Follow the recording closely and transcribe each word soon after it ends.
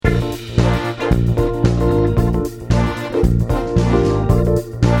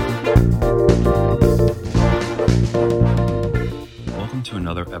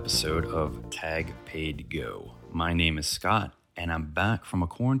of Tag Paid Go. My name is Scott, and I'm back from a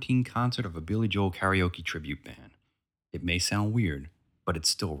quarantine concert of a Billy Joel karaoke tribute band. It may sound weird, but it's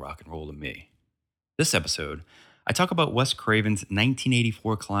still rock and roll to me. This episode, I talk about Wes Craven's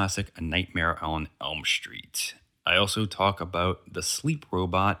 1984 classic, A Nightmare on Elm Street. I also talk about The Sleep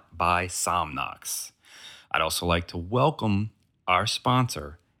Robot by Somnox. I'd also like to welcome our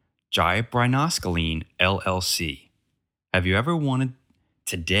sponsor, Jibrynoscoline LLC. Have you ever wanted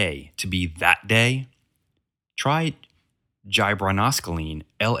today to be that day? Try Jibrynoscoline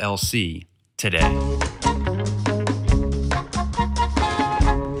LLC today.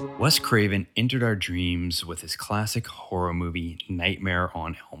 Wes Craven entered our dreams with his classic horror movie, Nightmare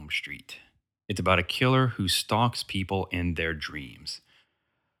on Elm Street. It's about a killer who stalks people in their dreams.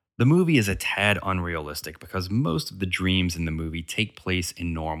 The movie is a tad unrealistic because most of the dreams in the movie take place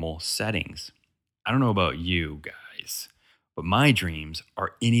in normal settings. I don't know about you guys, but my dreams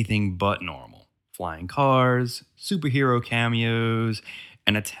are anything but normal. Flying cars, superhero cameos,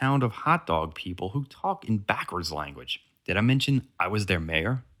 and a town of hot dog people who talk in backwards language. Did I mention I was their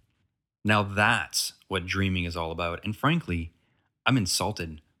mayor? Now that's what dreaming is all about, and frankly, I'm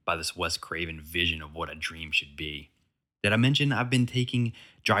insulted by this Wes Craven vision of what a dream should be. Did I mention I've been taking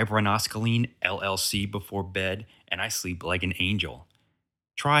Jibrynoscoline LLC before bed and I sleep like an angel?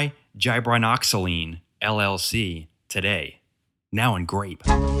 Try Jibrynoscoline LLC today. Now in grape.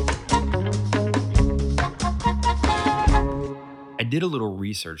 I did a little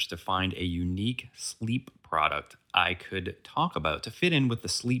research to find a unique sleep product I could talk about to fit in with the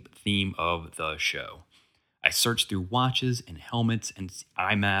sleep theme of the show. I searched through watches and helmets and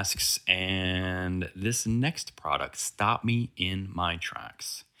eye masks, and this next product stopped me in my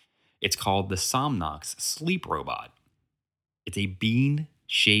tracks. It's called the Somnox Sleep Robot. It's a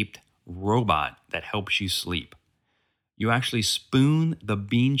bean-shaped robot that helps you sleep. You actually spoon the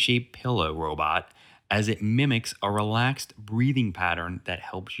bean-shaped pillow robot as it mimics a relaxed breathing pattern that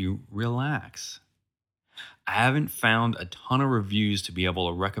helps you relax. I haven't found a ton of reviews to be able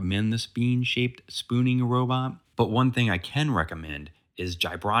to recommend this bean-shaped spooning robot, but one thing I can recommend is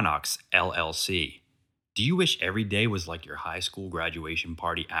Jibrynox LLC. Do you wish every day was like your high school graduation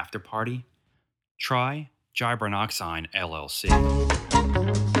party after party? Try Jibrynoxine LLC.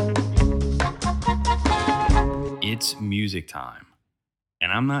 It's music time,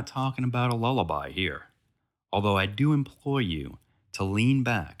 and I'm not talking about a lullaby here, although I do implore you to lean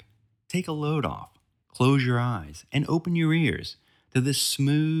back, take a load off, close your eyes, and open your ears to this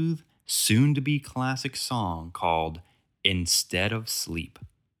smooth, soon-to-be classic song called Instead of Sleep.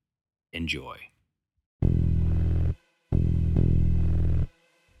 Enjoy.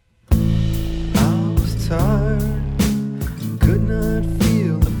 I was tired, could not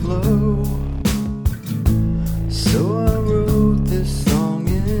feel the flow, so I wrote this song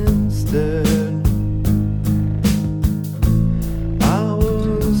instead.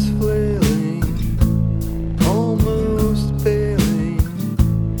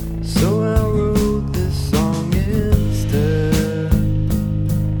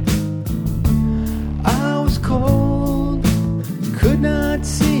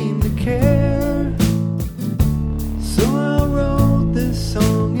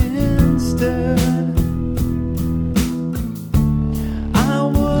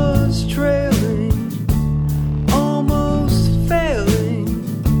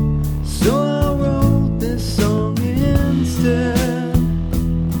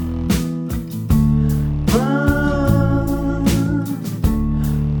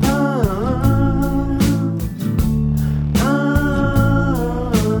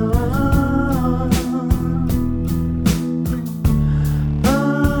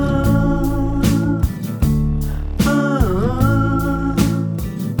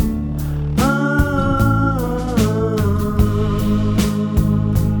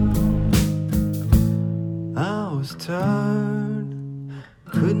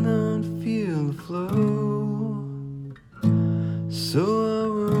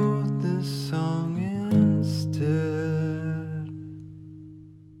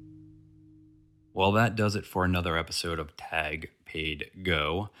 Well, that does it for another episode of Tag Paid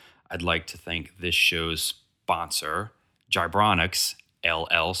Go. I'd like to thank this show's sponsor, Jibrynox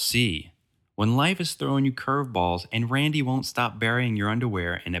LLC. When life is throwing you curveballs and Randy won't stop burying your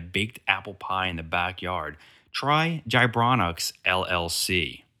underwear in a baked apple pie in the backyard, try Jibrynox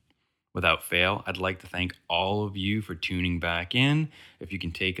LLC. Without fail, I'd like to thank all of you for tuning back in. If you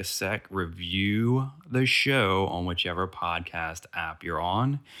can take a sec, review the show on whichever podcast app you're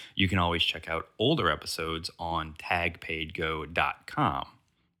on. You can always check out older episodes on tagpaidgo.com.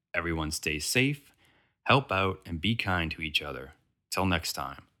 Everyone stay safe, help out, and be kind to each other. Till next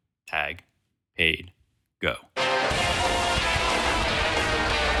time, Tag, paid, go.